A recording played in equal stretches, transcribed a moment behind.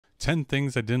10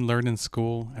 things I didn't learn in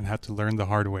school and had to learn the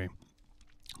hard way.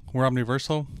 We're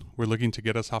Omni-Versal. We're looking to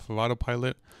get us off of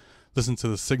autopilot, listen to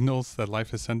the signals that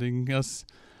life is sending us.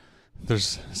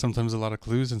 There's sometimes a lot of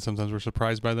clues and sometimes we're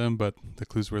surprised by them, but the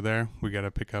clues were there. We got to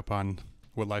pick up on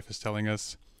what life is telling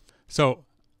us. So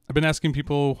I've been asking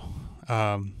people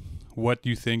what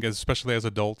you think, especially as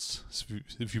adults,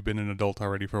 if you've been an adult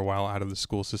already for a while out of the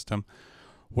school system,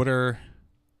 what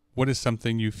is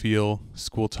something you feel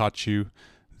school taught you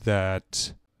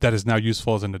that is now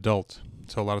useful as an adult?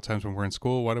 So a lot of times when we're in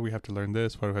school, why do we have to learn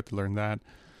this? Why do we have to learn that?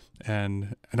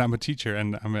 And I'm a teacher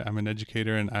and I'm an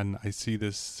educator and I see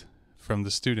this from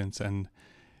the students, and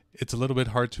it's a little bit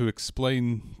hard to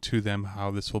explain to them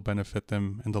how this will benefit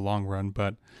them in the long run,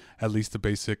 but at least the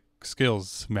basic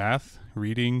skills, math,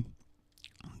 reading,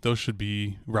 those should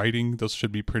be writing, those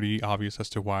should be pretty obvious as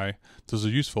to why those are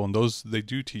useful. And those they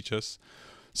do teach us.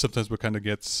 Sometimes what kind of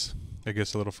gets, I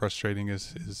guess, a little frustrating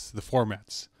is the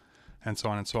formats and so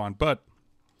on and so on. But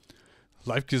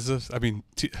life gives us,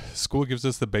 school gives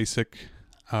us the basic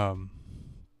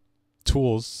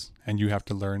tools, and you have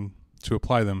to learn to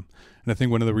apply them. And I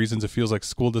think one of the reasons it feels like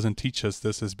school doesn't teach us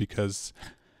this is because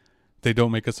they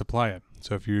don't make us apply it.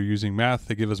 So if you're using math,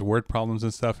 they give us word problems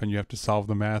and stuff, and you have to solve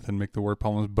the math and make the word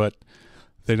problems, but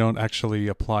they don't actually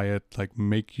apply it, like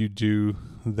make you do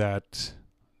that,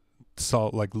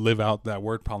 like live out that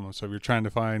word problem. So if you're trying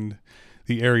to find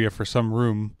the area for some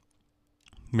room,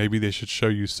 maybe they should show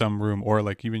you some room, or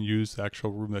like even use the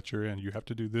actual room that you're in. You have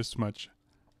to do this much.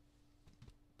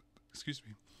 Excuse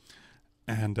me.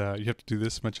 And you have to do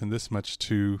this much and this much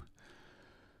to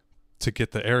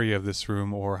get the area of this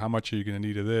room, or how much are you going to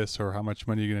need of this, or how much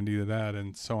money are you going to need of that,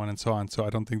 and so on and so on. So I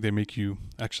don't think they make you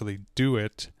actually do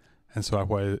it, and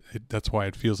so that's why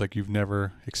it feels like you've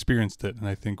never experienced it. And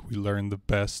I think we learn the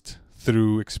best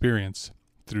through experience,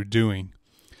 through doing.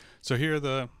 So here are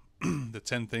the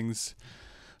 10 things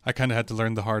I kind of had to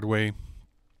learn the hard way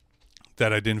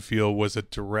that I didn't feel was a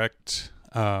directly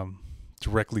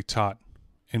taught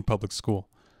in public school.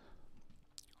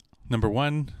 Number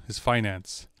 1 is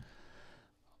finance.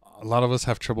 A lot of us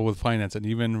have trouble with finance, and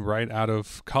even right out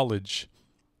of college,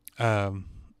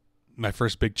 my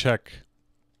first big check,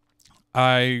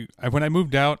 when I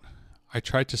moved out, I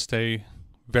tried to stay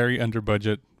very under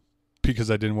budget because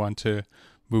I didn't want to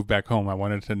move back home. I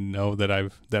wanted to know that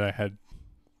I had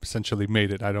essentially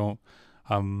made it.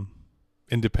 I'm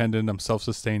independent, I'm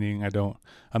self-sustaining,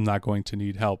 I'm not going to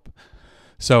need help.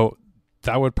 So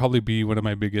that would probably be one of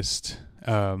my biggest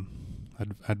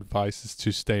advice, is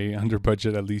to stay under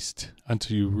budget, at least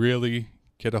until you really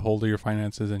get a hold of your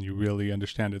finances and you really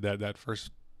understand it. That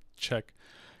first check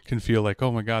can feel like,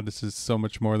 oh my God, this is so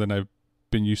much more than I've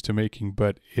been used to making.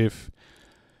 But if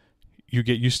you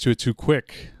get used to it too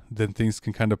quick, then things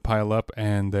can kind of pile up,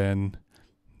 and then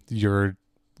you're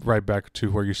right back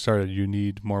to where you started. You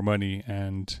need more money,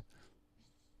 and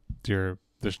there's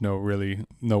no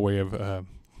way of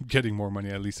getting more money,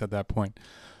 at least at that point.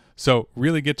 So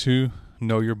really get to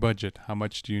know your budget. How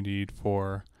much do you need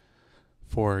for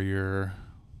your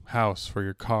house, for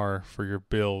your car, for your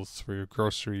bills, for your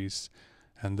groceries,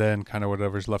 and then kind of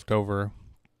whatever's left over,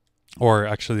 or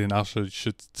actually, and also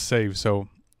should save. So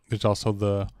there's also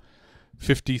the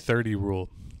 50-30 rule.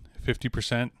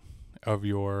 50% of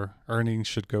your earnings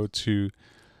should go to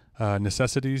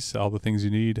necessities, all the things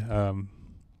you need.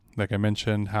 Like I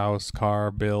mentioned, house,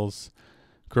 car, bills,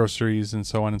 groceries, and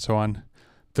so on and so on.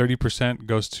 30%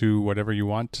 goes to whatever you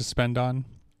want to spend on,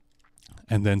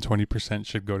 and then 20%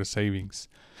 should go to savings.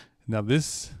 Now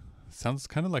this sounds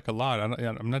kind of like a lot.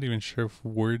 I'm not even sure if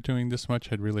we're doing this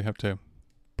much. I'd really have to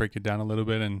break it down a little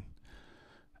bit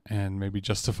and maybe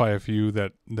justify a few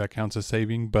that counts as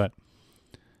saving. But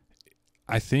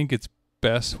I think it's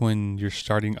best when you're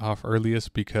starting off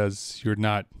earliest, because you're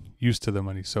not used to the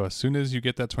money. So as soon as you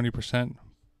get that 20%,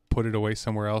 put it away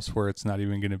somewhere else where you're not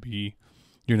even going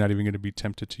to be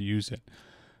tempted to use it.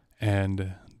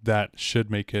 And that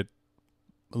should make it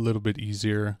a little bit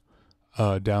easier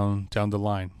down the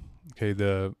line. Okay,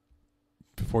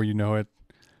 before you know it,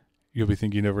 you'll be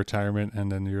thinking of retirement,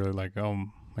 and then you're like,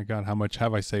 oh my God, how much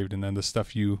have I saved? And then the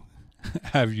stuff you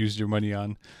have used your money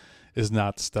on is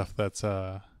not stuff that's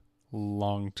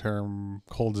long-term,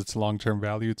 holds its long-term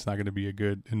value. It's not going to be a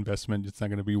good investment. It's not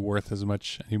going to be worth as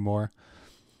much anymore.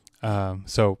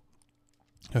 So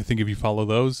I think if you follow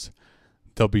those,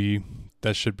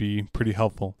 that should be pretty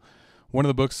helpful. One of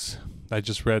the books I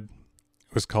just read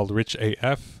was called Rich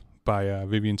AF by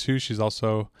Vivian Tu. She's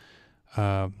also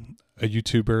a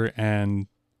YouTuber, and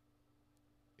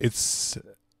it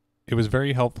was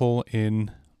very helpful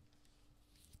in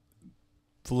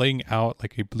laying out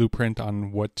like a blueprint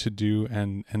on what to do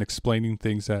and explaining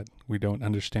things that we don't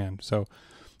understand. So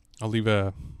I'll leave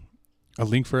a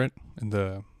link for it in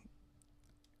the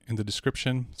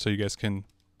description so you guys can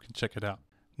check it out.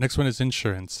 Next one is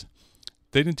insurance.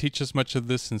 They didn't teach us much of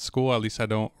this in school, at least I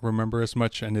don't remember as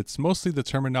much, and it's mostly the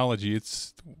terminology.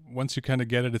 It's once you kind of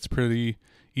get it, it's pretty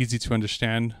easy to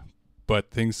understand, but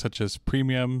things such as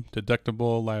premium,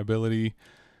 deductible, liability,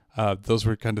 those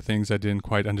were kind of things I didn't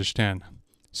quite understand.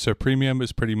 So premium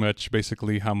is pretty much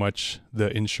basically how much the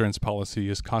insurance policy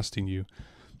is costing you.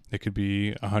 It could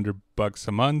be $100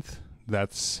 a month,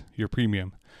 that's your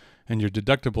premium. And your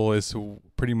deductible is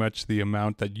pretty much the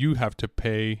amount that you have to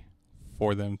pay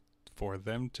for them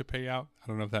to pay out. I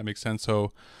don't know if that makes sense.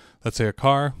 So let's say a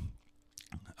car,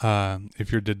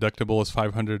 if your deductible is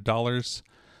 $500,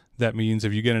 that means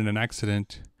if you get in an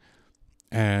accident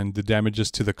and the damages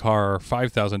to the car are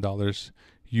 $5,000,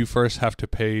 you first have to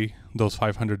pay those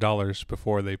 $500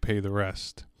 before they pay the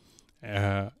rest.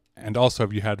 And also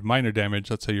if you had minor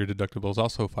damage, let's say your deductible is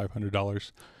also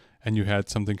 $500 and you had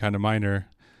something kind of minor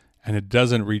and it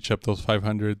doesn't reach up those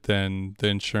 $500, then the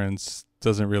insurance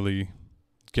doesn't really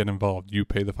get involved. You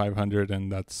pay the $500 and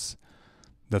that's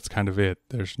kind of it.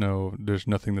 There's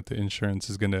nothing that the insurance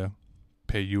is going to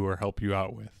pay you or help you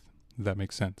out with. If that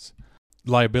makes sense.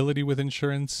 Liability with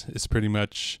insurance is pretty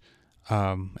much,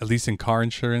 at least in car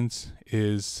insurance,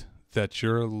 is that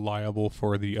you're liable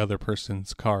for the other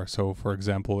person's car. So for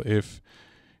example, if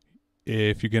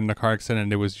you get in a car accident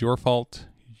and it was your fault,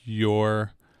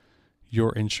 your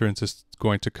insurance is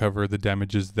going to cover the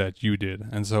damages that you did.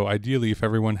 And so ideally, if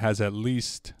everyone has at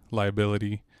least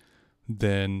liability,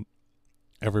 then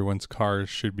everyone's car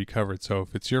should be covered. So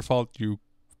if it's your fault, you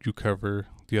cover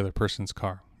the other person's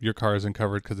car. Your car isn't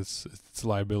covered because it's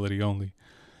liability only.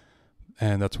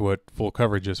 And that's what full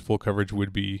coverage is. Full coverage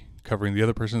would be covering the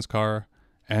other person's car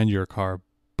and your car.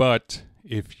 But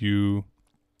if you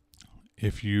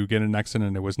get in an accident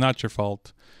and it was not your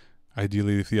fault,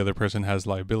 ideally, if the other person has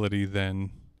liability,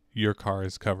 then your car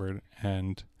is covered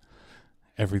and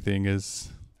everything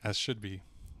is as should be.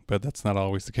 But that's not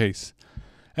always the case.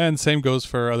 And same goes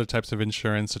for other types of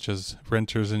insurance, such as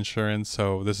renter's insurance.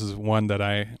 So this is one that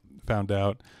I found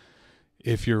out.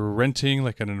 If you're renting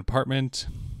like in an apartment,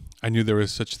 I knew there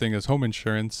was such thing as home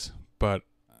insurance, but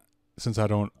since I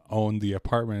don't own the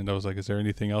apartment, I was like, is there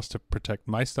anything else to protect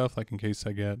my stuff? Like in case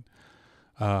I get,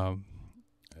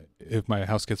 if my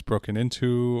house gets broken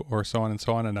into or so on and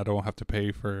so on, and I don't have to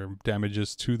pay for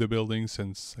damages to the building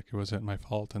since like it wasn't my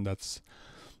fault. And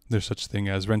there's such thing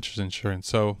as renter's insurance.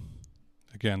 So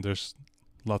again, there's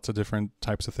lots of different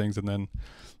types of things. And then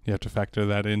you have to factor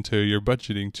that into your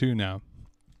budgeting too now.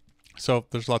 So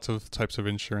there's lots of types of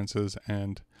insurances,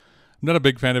 and I'm not a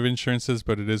big fan of insurances,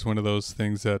 but it is one of those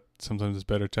things that sometimes it's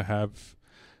better to have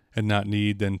and not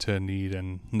need than to need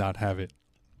and not have it.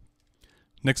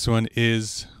 Next one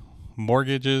is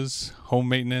mortgages, home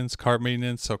maintenance, car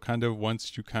maintenance. So kind of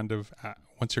once you're kind of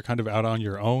out on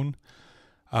your own,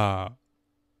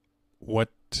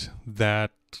 what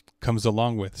that comes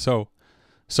along with. So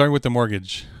starting with the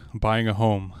mortgage, buying a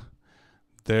home,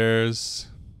 there's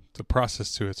the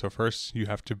process to it. So first you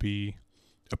have to be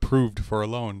approved for a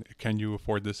loan. Can you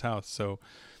afford this house? So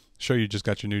sure, you just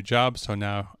got your new job, so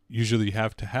now usually you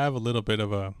have to have a little bit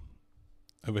of a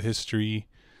history,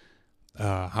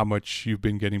 how much you've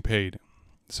been getting paid.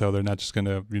 So they're not just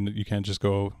gonna, you can't just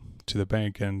go to the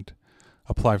bank and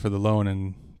apply for the loan,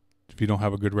 and if you don't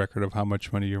have a good record of how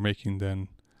much money you're making, then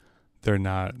they're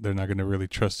not gonna really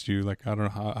trust you. Like, I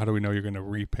don't know, how do we know you're gonna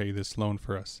repay this loan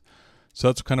for us? So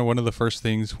that's kind of one of the first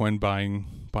things when buying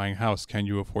a house. Can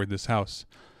you afford this house?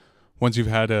 Once you've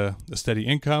had a steady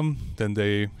income, then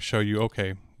they show you,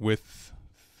 okay, with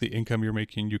the income you're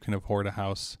making, you can afford a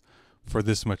house for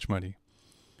this much money.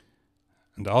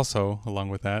 And also, along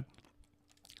with that,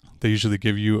 they usually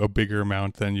give you a bigger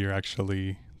amount than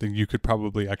you could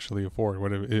probably actually afford.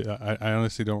 Whatever, I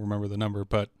honestly don't remember the number,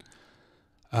 but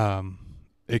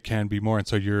it can be more. And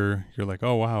so you're like,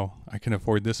 oh wow, I can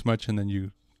afford this much, and then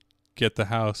you get the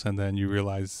house, and then you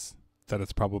realize that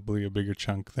it's probably a bigger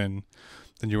chunk than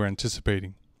you were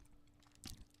anticipating.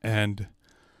 And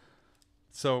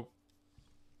so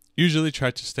usually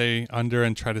try to stay under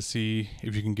and try to see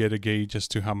if you can get a gauge as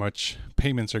to how much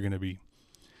payments are going to be.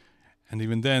 And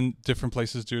even then, different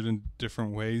places do it in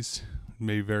different ways. It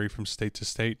may vary from state to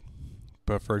state.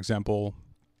 But for example,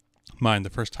 mine, the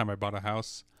first time I bought a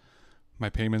house, my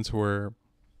payments were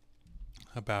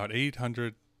about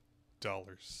 $800.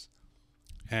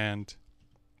 And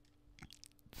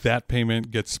that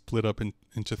payment gets split up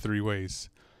into three ways.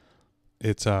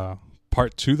 It's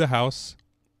part to the house,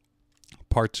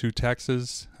 part 2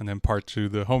 taxes, and then part 2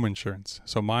 the home insurance.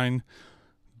 So mine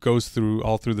goes through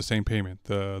the same payment.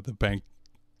 The bank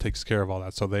takes care of all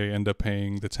that. So they end up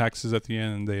paying the taxes at the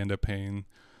end, and they end up paying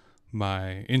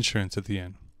my insurance at the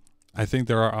end. I think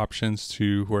there are options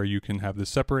to where you can have this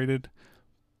separated,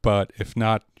 but if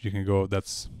not, you can go,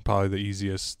 that's probably the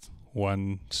easiest,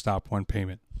 one stop, one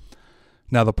payment.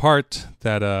 Now the part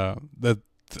that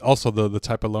also the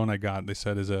type of loan I got, they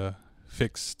said is a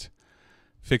fixed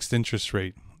interest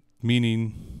rate,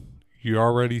 meaning you're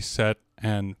already set,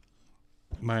 and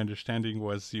my understanding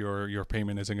was your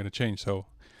payment isn't going to change. So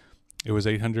it was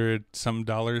 $800 some.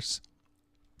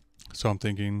 So I'm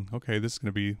thinking, okay, this is going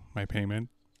to be my payment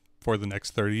for the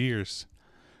next 30 years.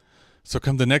 So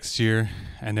come the next year,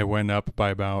 and it went up by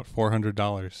about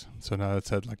 $400. So now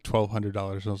it's at like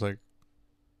 $1,200. I was like,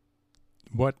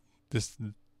 what?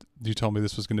 You told me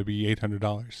this was going to be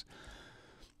 $800.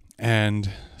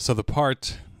 And so the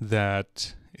part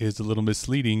that is a little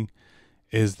misleading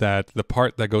is that the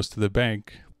part that goes to the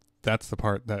bank, that's the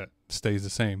part that stays the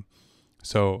same.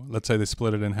 So let's say they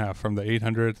split it in half. From the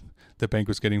 $800, the bank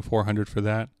was getting $400 for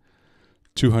that,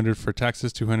 $200 for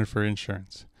taxes, $200 for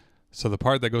insurance. So the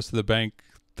part that goes to the bank,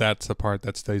 that's the part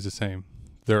that stays the same.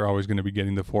 They're always going to be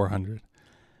getting the $400.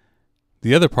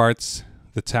 The other parts,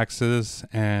 the taxes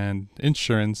and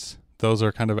insurance, those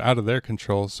are kind of out of their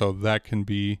control. So that can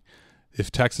be,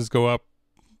 if taxes go up,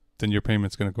 then your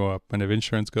payment's going to go up. And if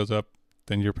insurance goes up,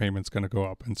 then your payment's going to go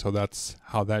up. And so that's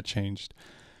how that changed.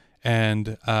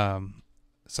 And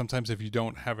sometimes if you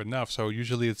don't have enough, so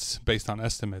usually it's based on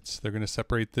estimates. They're going to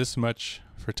separate this much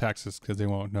for taxes because they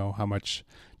won't know how much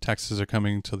taxes are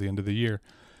coming till the end of the year.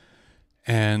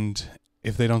 And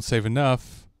if they don't save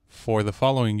enough for the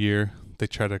following year, they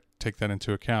try to take that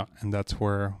into account. And that's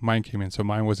where mine came in. So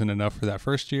mine wasn't enough for that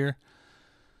first year.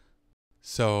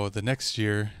 So the next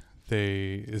year,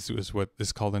 it was what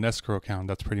is called an escrow account.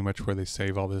 That's pretty much where they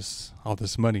save all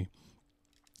this money.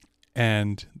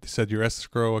 And they said your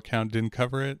escrow account didn't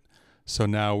cover it. So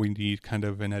now we need kind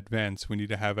of an advance. We need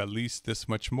to have at least this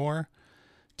much more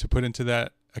to put into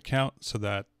that account so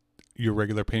that your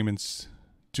regular payments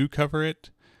do cover it.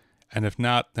 And if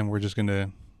not, then we're just going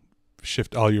to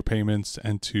shift all your payments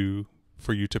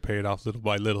for you to pay it off little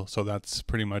by little. So that's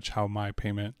pretty much how my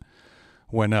payment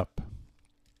went up.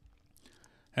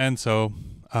 And so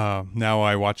now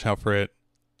I watch out for it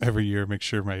every year, make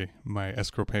sure my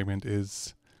escrow payment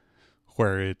is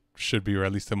where it should be, or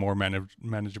at least a more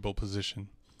manageable position.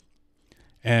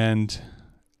 And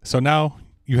so now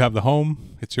you have the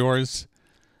home, it's yours,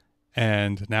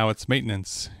 and now it's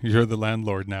maintenance. You're the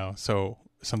landlord now. So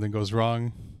if something goes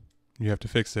wrong, you have to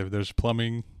fix it. If there's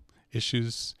plumbing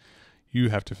issues, you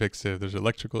have to fix it. If there's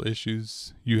electrical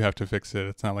issues, you have to fix it.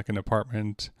 It's not like an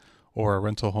apartment or a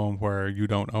rental home where you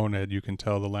don't own it. You can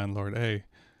tell the landlord, hey,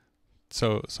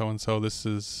 so and so, this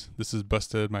is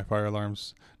busted, my fire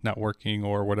alarm's not working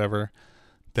or whatever.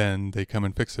 Then they come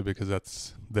and fix it because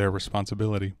that's their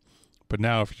responsibility. But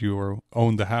now if you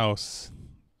own the house,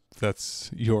 that's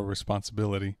your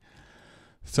responsibility.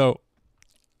 So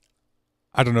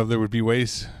I don't know if there would be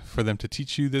ways for them to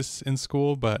teach you this in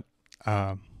school, but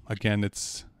again,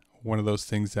 it's one of those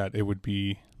things that it would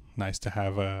be nice to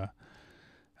have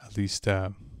at least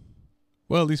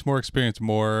more experience,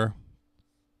 more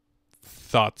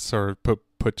thoughts or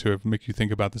put to it, make you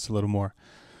think about this a little more.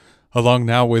 Along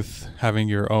now with having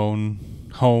your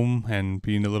own home and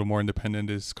being a little more independent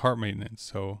is car maintenance.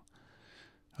 So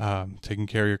taking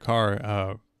care of your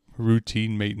car,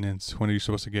 routine maintenance. When are you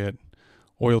supposed to get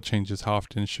oil changes? How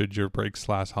often should your brakes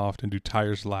last? How often do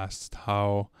tires last?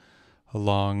 How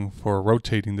long for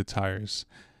rotating the tires?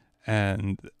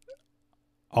 And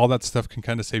all that stuff can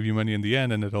kind of save you money in the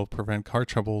end, and it'll prevent car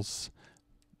troubles.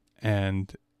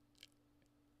 And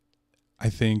I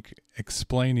think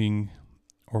explaining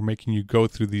or making you go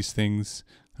through these things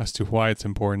as to why it's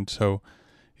important. So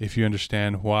if you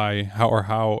understand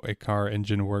how a car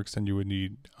engine works, then you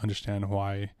would understand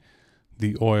why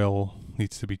the oil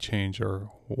needs to be changed,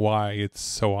 or why it's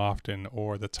so often,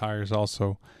 or the tires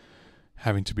also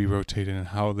having to be rotated and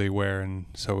how they wear. And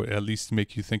so at least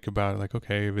make you think about it, like,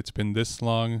 okay, if it's been this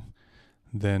long,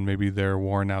 then maybe they're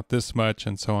worn out this much,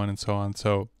 and so on and so on.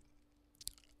 So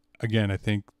again, I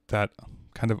think that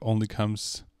kind of only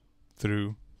comes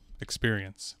through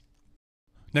experience.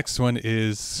 Next one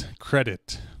is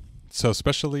credit. So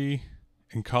especially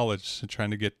in college, so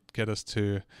trying to get us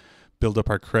to build up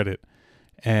our credit.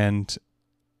 And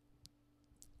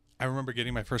I remember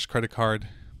getting my first credit card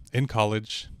in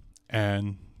college,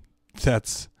 and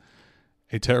that's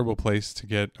a terrible place to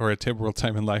get, or a terrible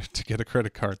time in life to get a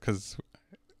credit card, because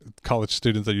college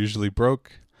students are usually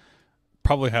broke.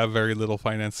 probably have very little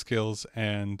finance skills,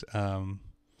 and yeah,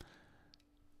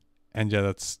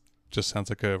 that's just sounds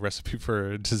like a recipe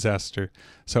for a disaster.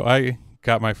 So I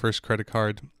got my first credit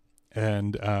card,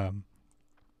 and I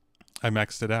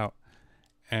maxed it out,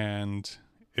 and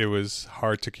it was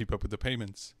hard to keep up with the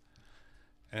payments.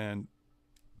 And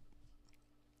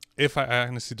if I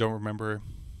honestly don't remember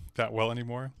that well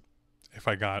anymore, if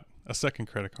I got a second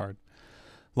credit card.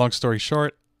 Long story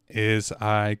short is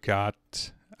I've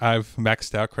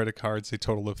maxed out credit cards a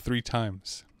total of 3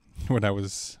 times when I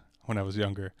was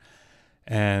younger.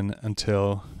 And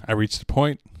until I reached the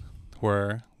point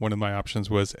where one of my options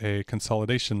was a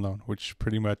consolidation loan, which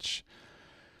pretty much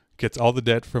gets all the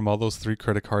debt from all those 3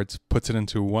 credit cards, puts it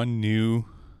into one new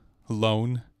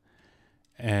loan,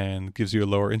 and gives you a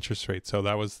lower interest rate. So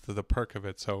that was the perk of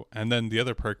it. So, and then the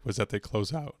other perk was that they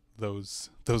close out those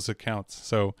accounts.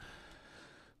 So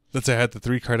let's say I had the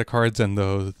 3 credit cards, and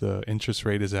the interest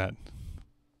rate is at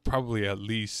probably at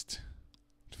least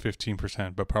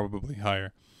 15%, but probably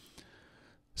higher.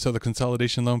 So the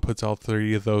consolidation loan puts all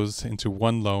 3 of those into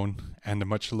one loan and a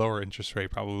much lower interest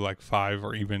rate, probably like 5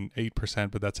 or even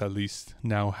 8%, but that's at least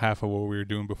now half of what we were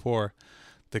doing before.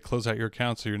 They close out your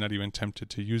account, so you're not even tempted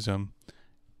to use them.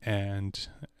 And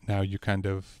now you kind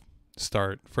of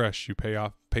start fresh. You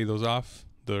pay those off.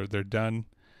 They're done,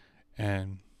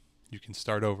 and you can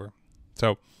start over.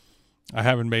 So I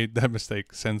haven't made that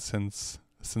mistake since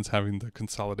having the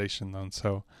consolidation loan.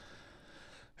 So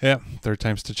yeah, 3rd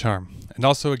time's the charm. And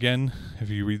also, again, if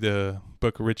you read the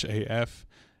book Rich AF,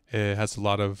 it has a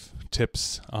lot of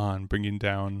tips on bringing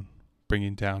down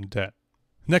debt.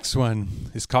 Next one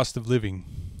is cost of living.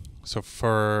 So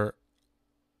for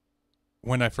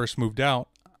when I first moved out,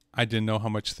 I didn't know how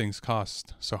much things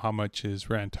cost. So how much is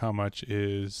rent? How much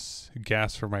is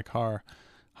gas for my car?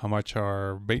 How much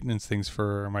are maintenance things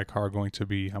for my car going to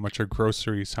be? How much are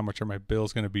groceries? How much are my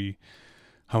bills going to be?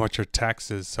 How much are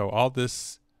taxes? So all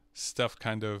this stuff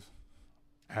kind of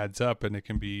adds up, and it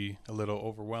can be a little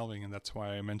overwhelming. And that's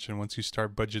why I mentioned, once you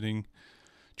start budgeting,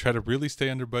 try to really stay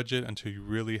under budget until you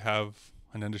really have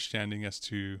an understanding as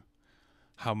to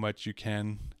how much you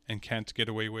can and can't get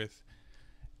away with.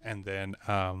 And then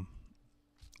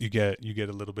you get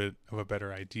a little bit of a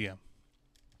better idea.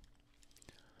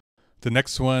 The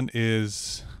next one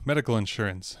is medical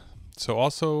insurance. So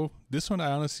also, this one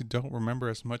I honestly don't remember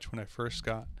as much when I first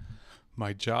got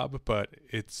my job, but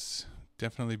it's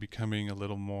definitely becoming a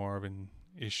little more of an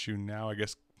issue now. I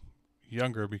guess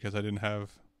younger, because I didn't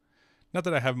have, not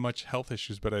that I have much health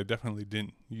issues, but I definitely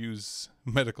didn't use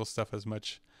medical stuff as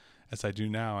much as I do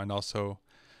now. And also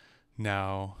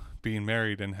now being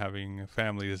married and having a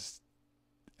family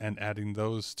and adding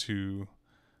those to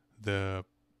the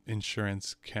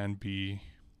insurance can be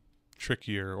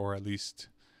trickier, or at least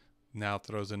now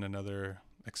throws in another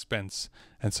expense.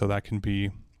 And so that can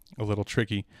be a little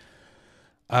tricky.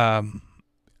 So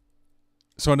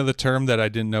another term that I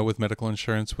didn't know with medical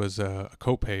insurance was a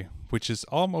copay, which is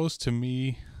almost to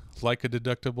me like a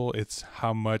deductible. It's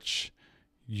how much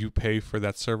you pay for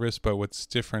that service. But what's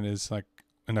different is, like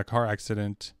in a car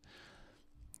accident,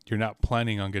 you're not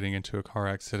planning on getting into a car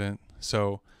accident.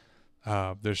 So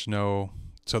there's no,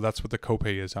 so that's what the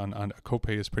copay is. On a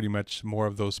copay is pretty much more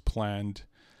of those planned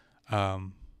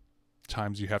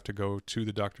times you have to go to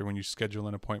the doctor when you schedule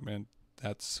an appointment.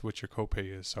 That's what your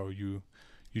copay is. So you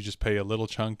just pay a little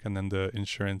chunk, and then the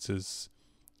insurance is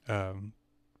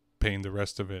paying the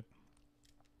rest of it.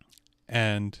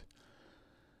 And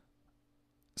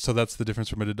so that's the difference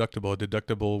from a deductible. A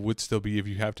deductible would still be if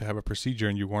you have to have a procedure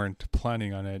and you weren't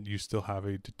planning on it, you still have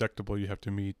a deductible you have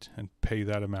to meet and pay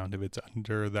that amount. If it's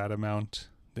under that amount,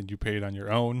 then you pay it on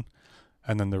your own,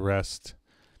 and then the rest.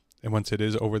 And once it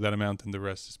is over that amount, then the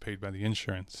rest is paid by the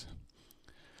insurance.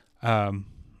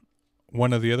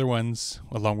 One of the other ones,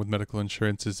 along with medical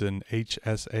insurance, is an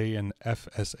HSA and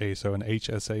FSA. So an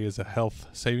HSA is a health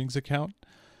savings account,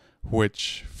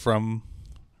 which from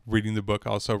reading the book,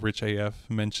 also Rich AF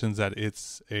mentions that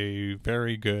it's a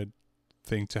very good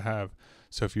thing to have.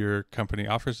 So if your company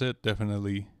offers it,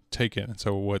 definitely take it. And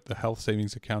so what the health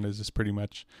savings account is pretty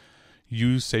much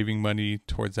you saving money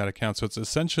towards that account. So it's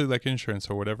essentially like insurance.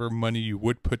 So whatever money you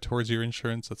would put towards your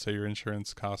insurance, let's say your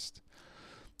insurance cost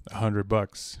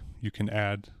 $100, you can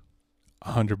add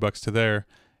 $100 to there,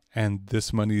 and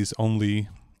this money is only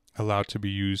allowed to be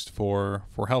used for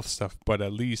health stuff. But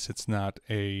at least it's not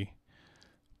a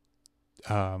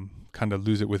kind of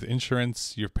lose it with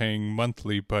insurance. You're paying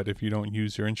monthly, but if you don't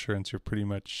use your insurance, you're pretty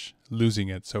much losing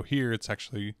it. So here it's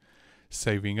actually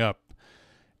saving up.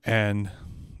 And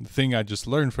the thing I just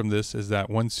learned from this is that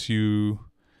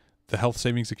the health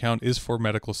savings account is for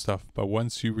medical stuff, but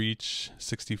once you reach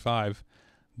 65,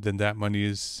 then that money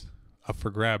is up for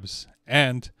grabs.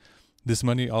 And this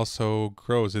money also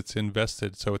grows. It's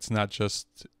invested. So it's not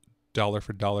just dollar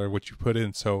for dollar what you put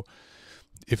in. So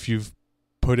if you've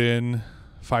put in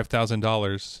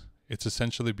 $5,000, it's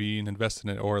essentially being invested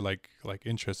in it, or like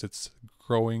interest. It's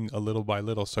growing a little by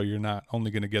little. So you're not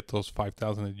only going to get those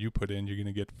 5,000 that you put in, you're going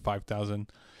to get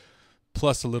 5,000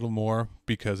 plus a little more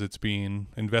because it's being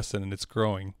invested and it's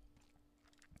growing.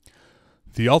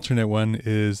 The alternate one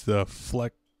is the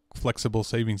flexible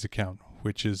savings account,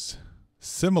 which is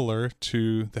similar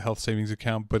to the health savings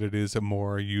account, but it is a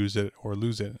more use it or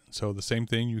lose it. So the same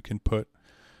thing, you can put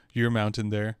your amount in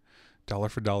there dollar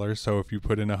for dollar. So if you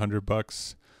put in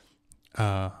 $100,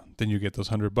 then you get those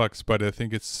 $100. But I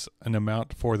think it's an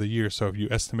amount for the year. So if you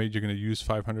estimate you're going to use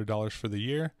 $500 for the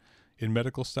year in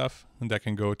medical stuff, and that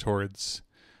can go towards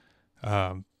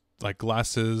like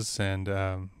glasses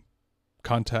and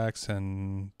contacts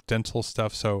and dental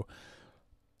stuff. So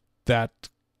that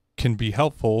can be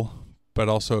helpful, but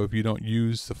also if you don't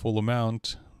use the full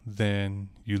amount, then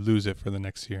you lose it for the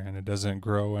next year and it doesn't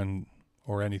grow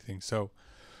or anything. So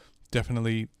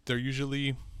definitely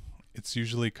it's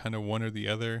usually kind of one or the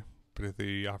other, but if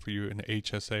they offer you an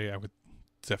HSA, I would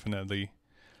definitely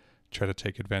try to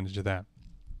take advantage of that.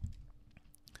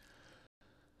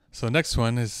 So the next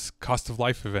one is cost of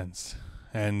life events.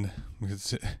 And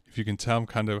if you can tell, I'm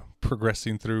kind of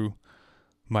progressing through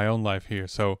my own life here.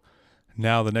 So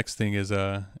now the next thing is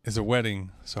a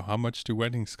wedding. So how much do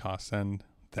weddings cost? And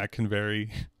that can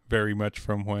vary very much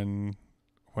from when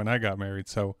I got married.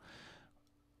 So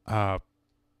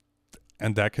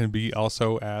and that can be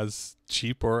also as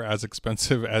cheap or as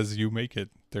expensive as you make it.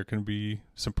 There can be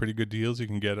some pretty good deals you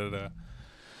can get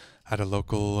at a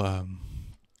local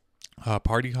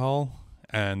party hall,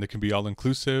 and it can be all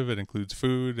inclusive. It includes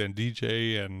food and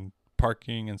DJ and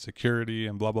parking and security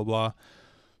and blah blah blah.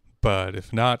 But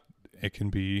if not, it can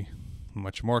be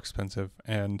much more expensive.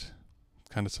 And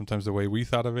kind of sometimes the way we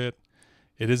thought of it,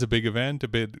 it is a big event, a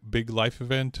big life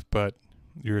event, but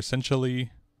you're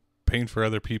essentially paying for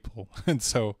other people. And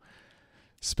so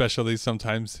especially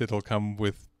sometimes it'll come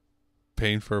with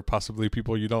paying for possibly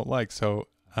people you don't like. So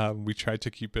we try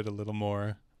to keep it a little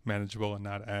more manageable and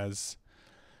not as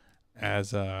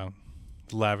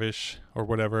lavish or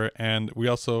whatever. And we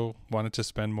also wanted to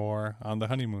spend more on the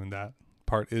honeymoon. That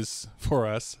part is for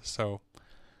us, so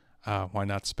why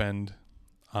not spend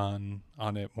on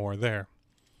it more there?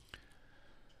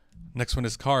 Next one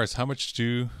is cars.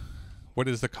 What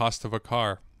is the cost of a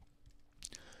car?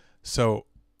 So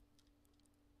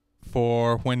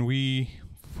for when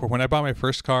I bought my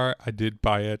first car, I did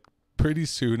buy it pretty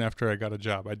soon after I got a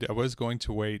job. I was going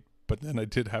to wait, but then I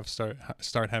did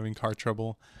start having car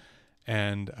trouble,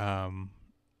 and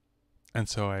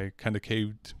so I kind of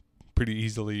caved pretty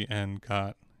easily and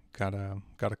got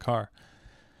a car.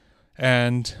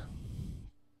 And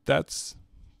that's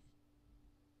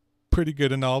pretty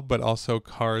good and all, but also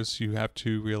cars, you have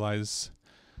to realize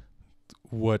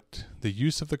what the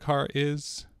use of the car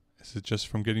is. Is it just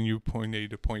from getting you point A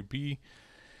to point B?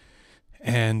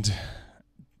 And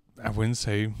I wouldn't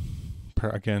say,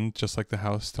 again, just like the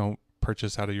house, don't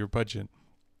purchase out of your budget.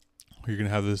 You're going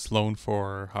to have this loan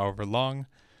for however long.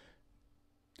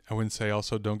 I wouldn't say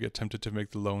also don't get tempted to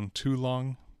make the loan too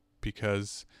long,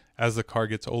 because as the car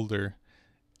gets older,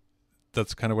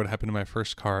 that's kind of what happened to my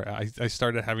first car. I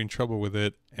started having trouble with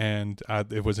it, and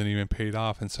it wasn't even paid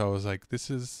off. And so I was like, this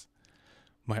is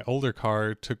my older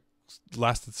car,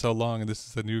 lasted so long, and this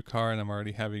is the new car, and I'm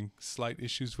already having slight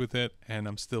issues with it, and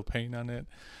I'm still paying on it.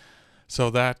 So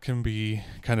that can be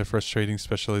kind of frustrating,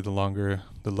 especially the longer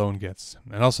the loan gets.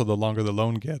 And also the longer the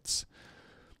loan gets.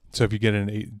 So if you get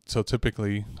so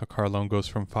typically a car loan goes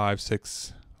from 5,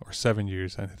 6, or 7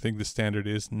 years. I think the standard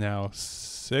is now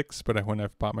 6, but when I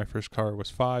bought my first car, it was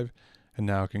 5, and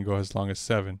now it can go as long as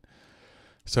 7.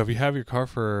 So if you have your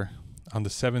car on the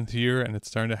 7th year and it's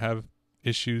starting to have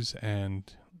issues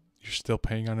and you're still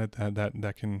paying on it,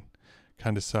 that can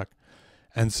kind of suck.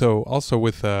 And so also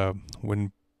with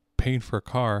when paying for a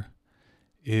car,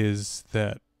 is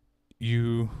that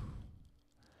you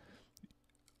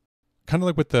kind of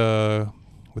like with the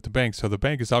bank. So the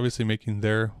bank is obviously making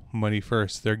their money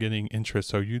first. They're getting interest.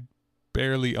 So you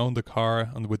barely own the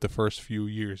car with the first few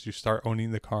years. You start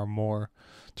owning the car more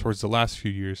towards the last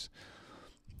few years.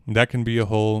 And that can be a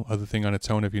whole other thing on its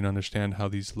own if you don't understand how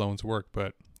these loans work.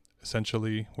 But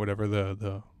essentially, whatever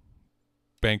the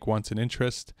bank wants in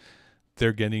interest,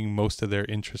 they're getting most of their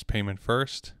interest payment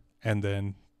first and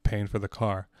then paying for the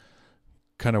car.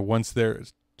 Kind of once their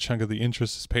chunk of the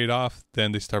interest is paid off,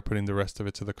 then they start putting the rest of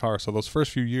it to the car. So those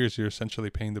first few years, you're essentially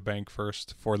paying the bank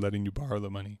first for letting you borrow the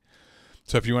money.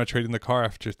 So if you want to trade in the car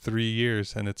after 3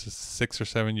 years and it's a 6 or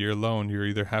 7 year loan, you're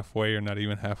either halfway or not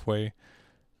even halfway.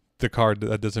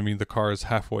 That doesn't mean the car is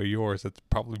halfway yours. It's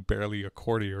probably barely a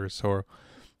quarter yours. So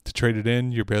to trade it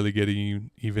in, you're barely getting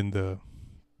even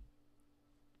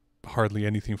hardly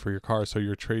anything for your car. So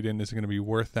your trade-in isn't going to be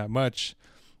worth that much.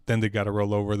 Then they got to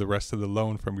roll over the rest of the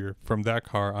loan from that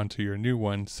car onto your new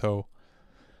one. So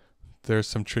there's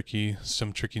some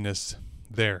trickiness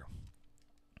there.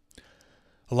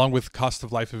 Along with cost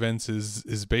of life events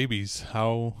is babies.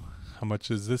 How much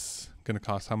is this going to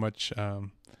cost? How much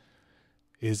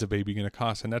is a baby going to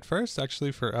cost? And at first,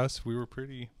 actually, for us, we were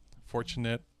pretty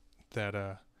fortunate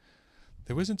that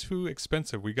it wasn't too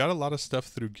expensive. We got a lot of stuff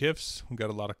through gifts. We got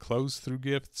a lot of clothes through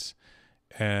gifts,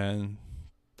 and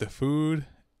the food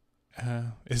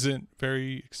isn't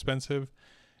very expensive,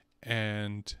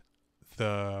 and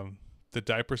the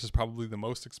diapers is probably the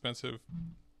most expensive.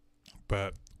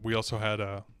 But we also had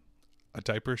a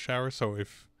diaper shower. So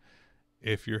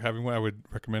if you're having one, I would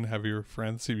recommend have your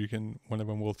friends see if one of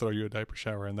them will throw you a diaper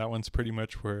shower, and that one's pretty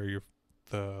much where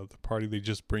the party, they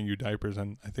just bring you diapers,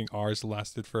 and I think ours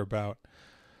lasted for about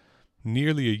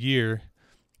nearly a year.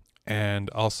 And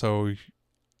also,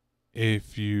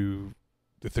 if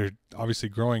they're obviously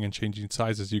growing and changing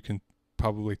sizes, you can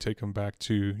probably take them back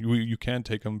to you can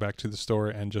take them back to the store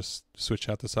and just switch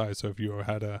out the size. So if you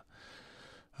had a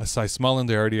size small and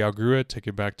they already outgrew it, take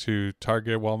it back to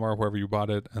Target, Walmart, wherever you bought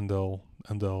it, and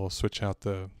they'll switch out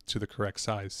to the correct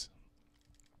size.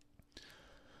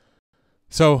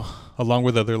 So, along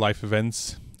with other life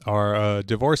events are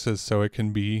divorces. So it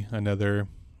can be another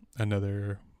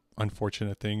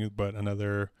unfortunate thing, but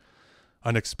another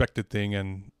unexpected thing.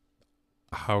 And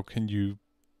how can you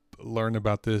learn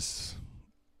about this?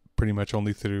 Pretty much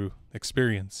only through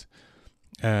experience.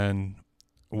 And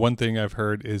one thing I've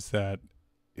heard is that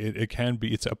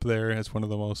it's up there as one of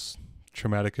the most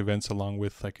traumatic events, along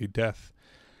with like a death,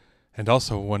 and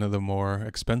also one of the more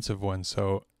expensive ones.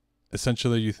 So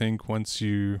essentially, you think once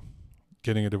you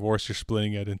getting a divorce, you're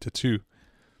splitting it into two.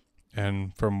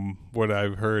 And from what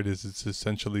I've heard is it's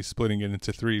essentially splitting it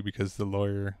into three, because the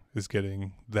lawyer is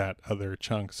getting that other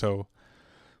chunk. So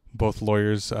both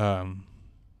lawyers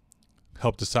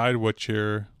help decide what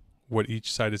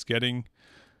each side is getting.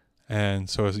 And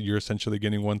so you're essentially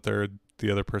getting 1/3,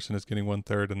 the other person is getting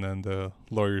 1/3, and then the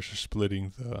lawyers are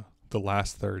splitting the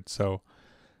last third. So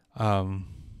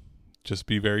just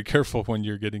be very careful when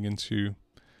you're getting into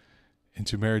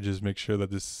marriages. Make sure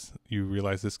that you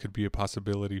realize this could be a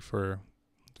possibility for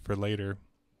later.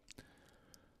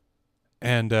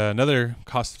 And another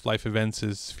cost of life events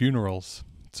is funerals.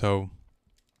 So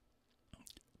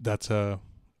that's a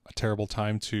terrible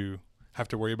time to have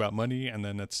to worry about money, and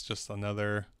then it's just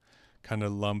another kind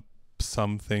of lump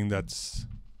sum thing that's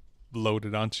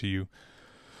loaded onto you.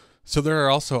 So there are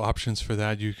also options for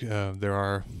that. There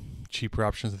are cheaper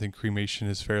options. I think cremation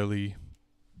is fairly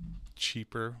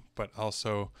cheaper, but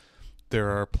also there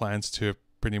are plans to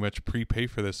pretty much prepay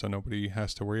for this, so nobody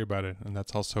has to worry about it. And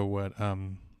that's also what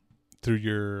through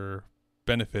your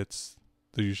benefits,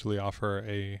 they usually offer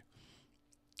a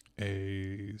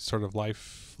sort of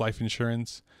life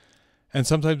insurance, and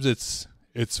sometimes it's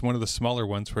one of the smaller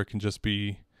ones where it can just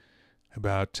be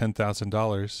about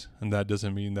 $10,000, and that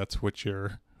doesn't mean that's what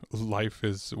your life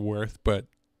is worth, but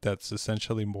that's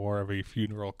essentially more of a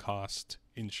funeral cost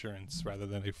insurance rather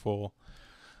than a full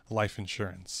life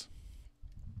insurance.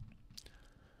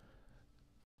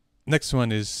 Next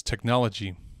one is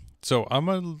technology. So I'm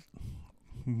a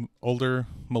older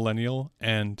millennial,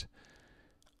 and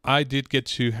I did get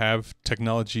to have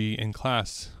technology in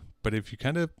class, but if you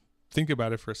kind of think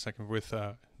about it for a second, with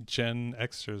Gen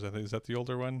Xers, I think, is that the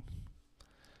older one?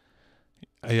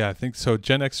 Yeah, I think so.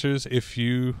 Gen Xers,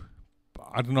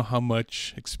 I don't know how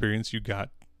much experience you got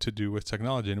to do with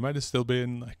technology. And it might have still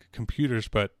been like computers,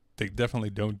 but they definitely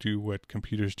don't do what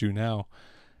computers do now.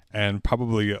 And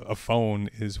probably a phone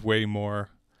is way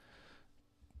more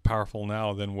powerful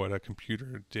now than what a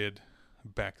computer did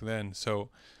back then. So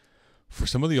for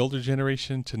some of the older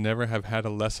generation to never have had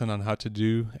a lesson on how to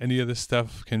do any of this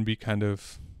stuff can be kind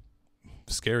of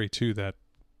scary too, that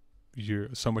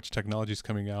so much technology is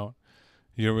coming out.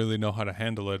 You don't really know how to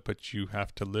handle it, but you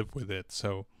have to live with it.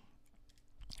 So,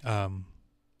 that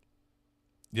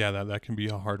can be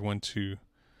a hard one to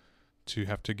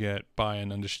have to get by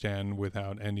and understand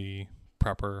without any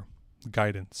proper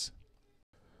guidance.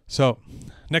 So,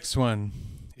 next one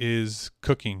is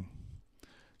cooking.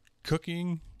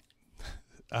 Cooking,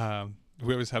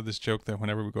 we always have this joke that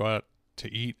whenever we go out to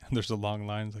eat, there's a long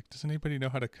line. It's like, does anybody know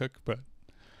how to cook? But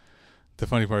the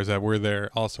funny part is that we're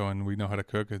there also and we know how to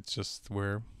cook. It's just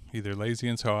we're either lazy.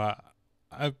 And so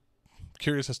I've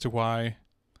curious as to why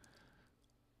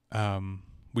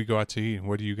we go out to eat.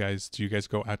 What do you guys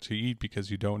go out to eat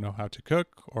because you don't know how to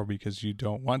cook, or because you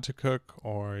don't want to cook,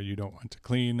 or you don't want to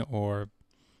clean, or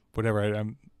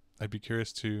whatever? I'd be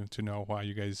curious to know why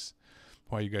you guys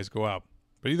go out.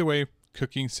 But either way,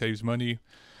 cooking saves money.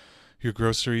 Your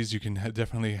groceries, you can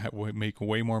definitely make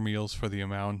way more meals for the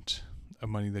amount of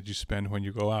money that you spend when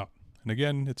you go out. And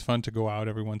again, it's fun to go out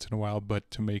every once in a while,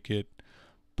 but to make it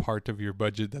part of your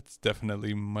budget, that's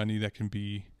definitely money that can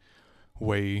be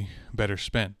way better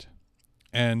spent.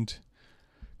 And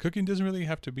cooking doesn't really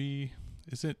have to be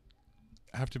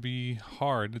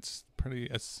hard. It's pretty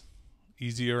as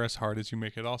easy or as hard as you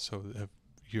make it. Also,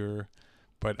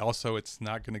 but also it's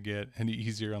not going to get any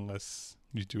easier unless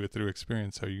you do it through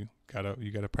experience. So you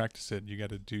gotta practice it. You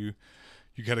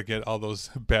gotta get all those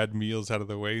bad meals out of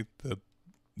the way.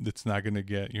 You're not gonna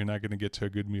get to a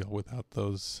good meal without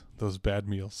those bad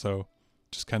meals. So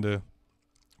just kind of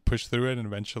push through it, and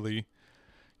eventually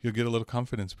you'll get a little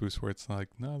confidence boost where it's like,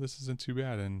 no, this isn't too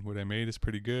bad, and what I made is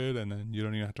pretty good. And then you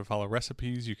don't even have to follow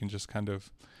recipes. You can just kind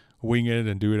of wing it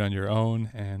and do it on your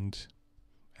own, and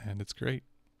it's great.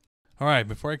 All right,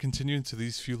 before I continue into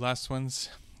these few last ones,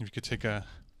 if you could take a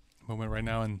moment right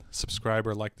now and subscribe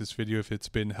or like this video if it's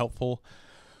been helpful.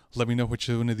 Let me know which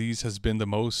one of these has been the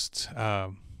most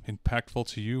impactful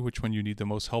to you, which one you need the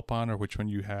most help on, or which one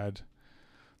you had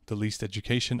the least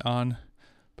education on.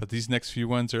 But these next few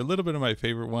ones are a little bit of my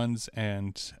favorite ones,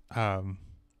 and I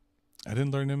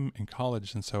didn't learn them in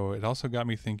college, and so it also got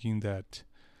me thinking that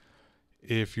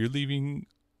if you're leaving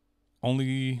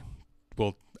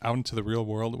out into the real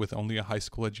world with only a high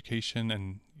school education,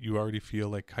 and you already feel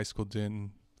like high school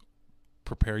didn't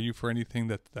prepare you for anything,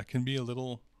 that can be a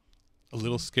little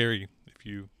scary if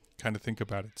you kind of think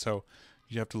about it. So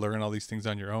you have to learn all these things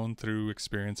on your own through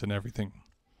experience and everything.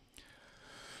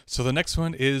 So the next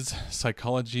one is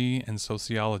psychology and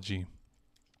sociology.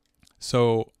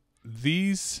 So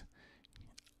these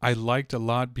I liked a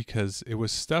lot because it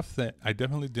was stuff that I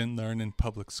definitely didn't learn in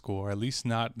public school, or at least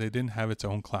they didn't have its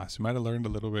own class. You might have learned a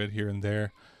little bit here and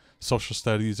there, social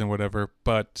studies and whatever,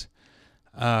 but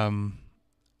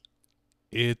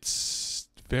it's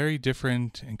very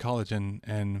different in college.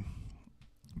 And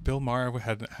Bill Maher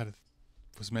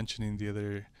was mentioning the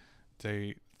other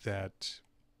day that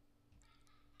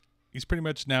he's pretty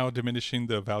much now diminishing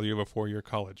the value of a 4-year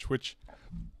college, which,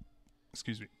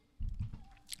 excuse me,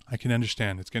 I can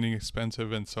understand. It's getting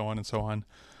expensive and so on and so on.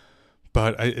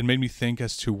 But it made me think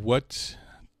as to what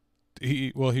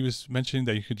he was mentioning,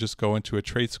 that you could just go into a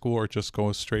trade school or just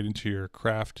go straight into your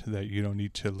craft, that you don't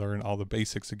need to learn all the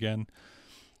basics again.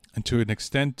 And to an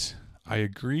extent, I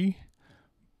agree.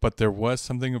 But there was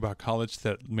something about college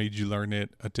that made you learn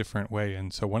it a different way.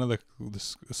 And so one of the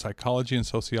psychology and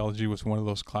sociology was one of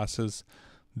those classes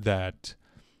that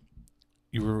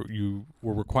you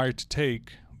were required to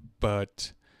take,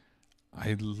 but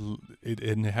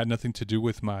it had nothing to do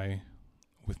with my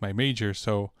major.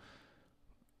 So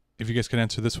if you guys could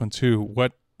answer this one too,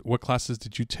 what classes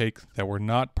did you take that were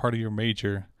not part of your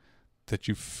major that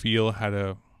you feel had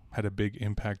a big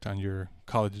impact on your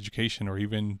college education, or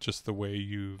even just the way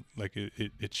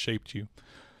it shaped you?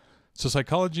 So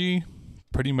psychology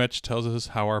pretty much tells us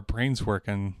how our brains work,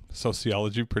 and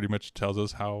sociology pretty much tells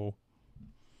us how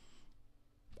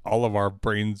all of our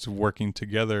brains working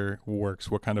together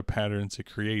works, what kind of patterns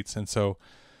it creates. And so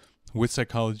with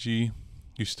psychology,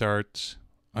 you start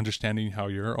understanding how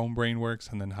your own brain works,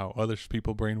 and then how other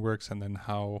people's brain works, and then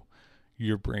how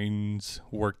your brains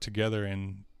work together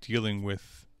and dealing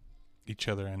with each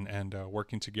other, and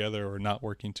working together or not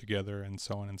working together, and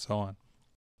so on and so on.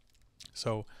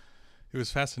 So it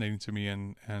was fascinating to me,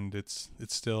 and it's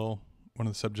still one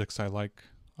of the subjects I like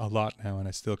a lot now, and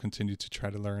I still continue to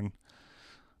try to learn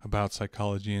about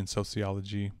psychology and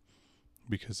sociology,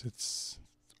 because it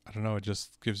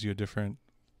just gives you a different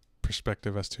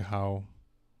perspective as to how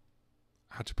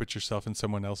to put yourself in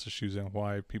someone else's shoes, and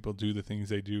why people do the things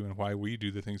they do, and why we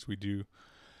do the things we do.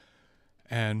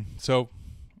 And so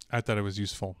I thought it was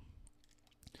useful.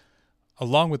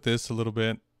 Along with this, a little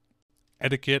bit,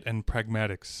 etiquette and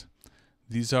pragmatics.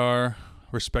 These are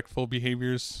respectful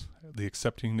behaviors, the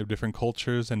accepting of different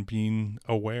cultures, and being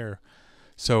aware.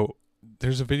 So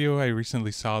there's a video I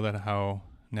recently saw that how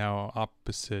now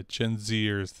opposite Gen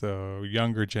Zers, the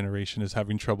younger generation, is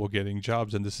having trouble getting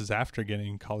jobs, and this is after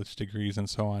getting college degrees and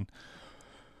so on.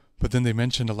 But then they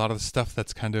mentioned a lot of the stuff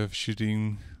that's kind of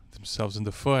shooting themselves in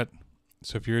the foot.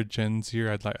 So if you're a Gen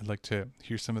Zer, I'd like to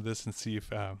hear some of this and see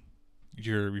if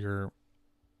you're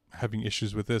having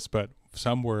issues with this. But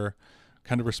some were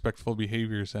kind of respectful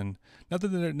behaviors, and not that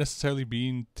they're necessarily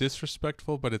being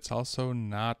disrespectful, but it's also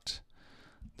not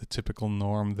the typical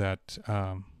norm that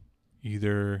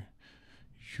either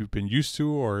you've been used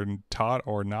to or taught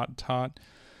or not taught.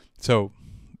 So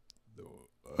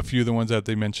a few of the ones that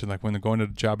they mentioned, like when they're going to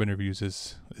job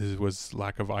interviews, was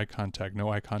lack of eye contact,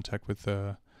 no eye contact with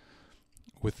the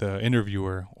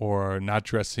interviewer, or not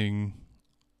dressing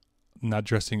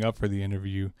up for the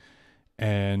interview,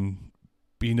 and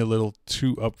being a little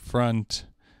too upfront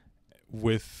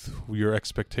with your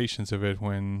expectations of it,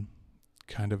 when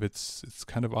kind of it's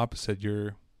kind of opposite.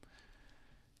 You're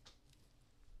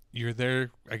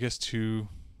there, I guess, to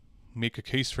make a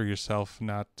case for yourself,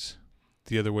 not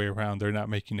the other way around. They're not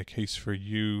making a case for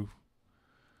you,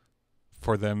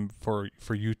 for them, for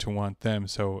you to want them.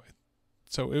 So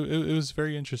it was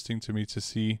very interesting to me to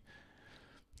see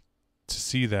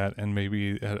that. And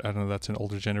maybe, I don't know, that's an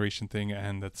older generation thing,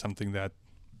 and that's something that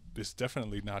is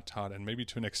definitely not taught. And maybe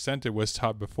to an extent it was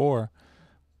taught before,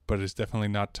 but it's definitely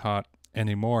not taught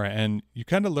anymore. And you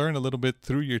kind of learn a little bit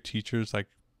through your teachers, like,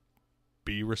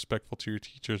 be respectful to your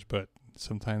teachers, but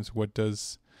sometimes what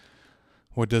does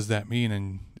that mean?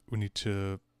 And we need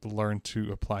to learn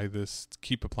to apply this,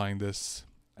 keep applying this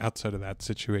outside of that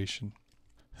situation.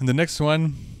 And the next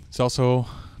one is also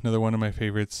another one of my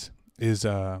favorites, is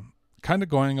kind of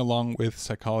going along with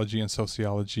psychology and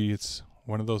sociology. It's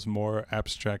one of those more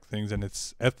abstract things, and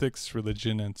it's ethics,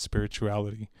 religion, and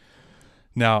spirituality.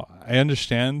 Now, I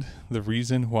understand the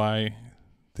reason why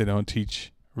they don't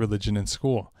teach religion in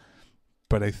school,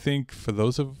 but I think for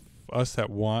those of us that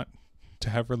want to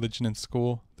have religion in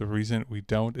school, the reason we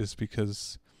don't is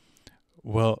because,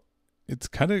 well, it's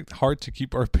kind of hard to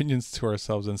keep our opinions to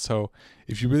ourselves. And so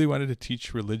if you really wanted to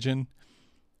teach religion,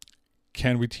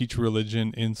 can we teach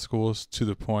religion in schools to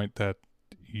the point that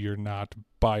you're not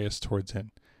biased towards it?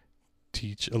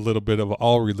 Teach a little bit of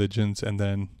all religions, and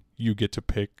then you get to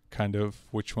pick kind of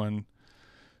which one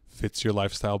fits your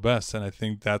lifestyle best. And I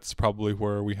think that's probably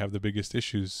where we have the biggest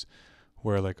issues,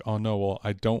 where like, oh no, well,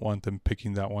 I don't want them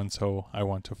picking that one, so I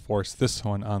want to force this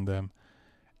one on them.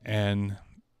 And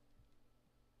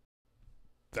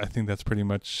I think that's pretty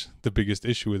much the biggest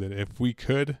issue with it. If we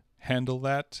could handle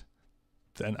that,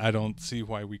 then I don't see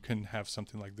why we couldn't have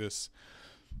something like this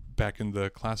back in the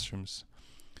classrooms.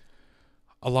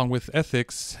 Along with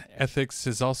ethics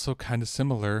is also kind of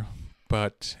similar,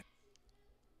 but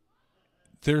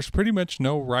there's pretty much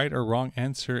no right or wrong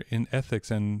answer in ethics.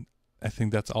 And I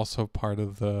think that's also part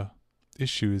of the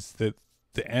issue, is that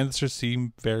the answers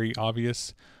seem very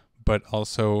obvious, but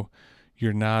also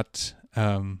you're not,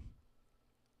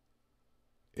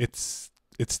 it's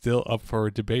still up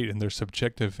for debate, and they're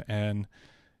subjective. And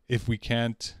if we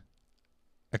can't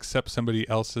accept somebody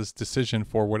else's decision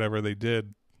for whatever they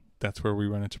did, that's where we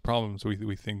run into problems.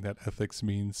 We think that ethics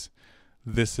means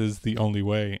this is the only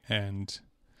way, and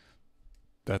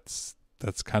that's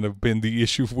kind of been the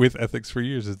issue with ethics for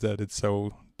years, is that it's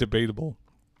so debatable.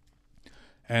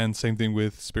 And same thing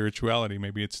with spirituality.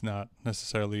 Maybe it's not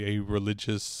necessarily a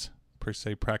religious per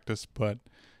se practice, but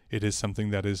it is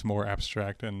something that is more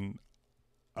abstract and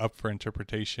up for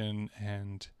interpretation,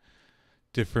 and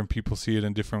different people see it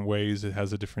in different ways. It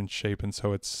has a different shape, and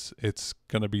so it's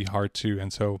going to be hard to.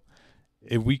 And so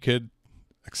if we could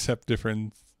accept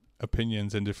different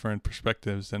opinions and different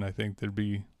perspectives, then I think there'd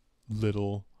be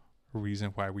little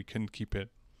reason why we couldn't keep it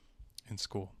in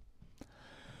school.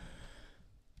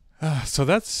 So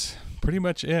that's pretty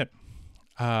much it.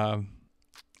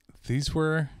 These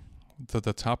were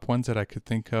the top ones that I could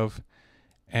think of,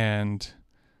 and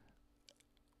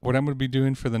what I'm going to be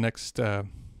doing for the next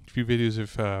few videos,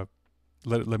 if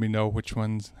let me know which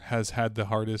ones has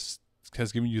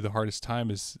given you the hardest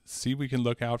time, is see if we can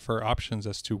look out for options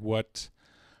as to what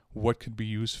could be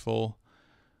useful.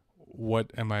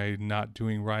 What am I not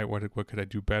doing right? What could I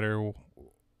do better?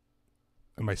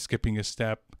 Am I skipping a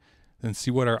step? And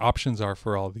see what our options are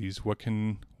for all these. What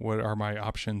are my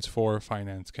options for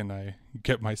finance? Can I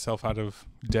get myself out of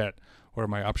debt? What are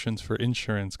my options for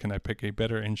insurance? Can I pick a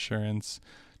better insurance?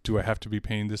 Do I have to be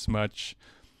paying this much?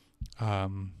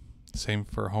 Same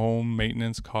for home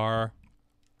maintenance, car.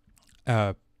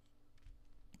 What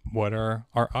are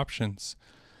our options?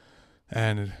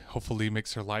 And it hopefully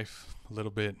makes our life a little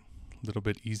bit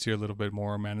easier, a little bit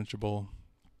more manageable,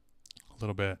 a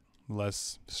little bit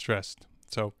less stressed.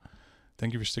 So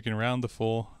thank you for sticking around the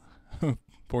full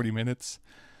 40 minutes.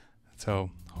 So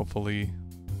hopefully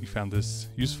you found this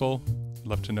useful.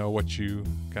 Love to know what you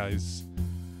guys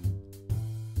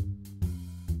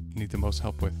need the most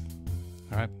help with.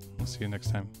 All right, we'll see you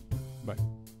next time. Bye.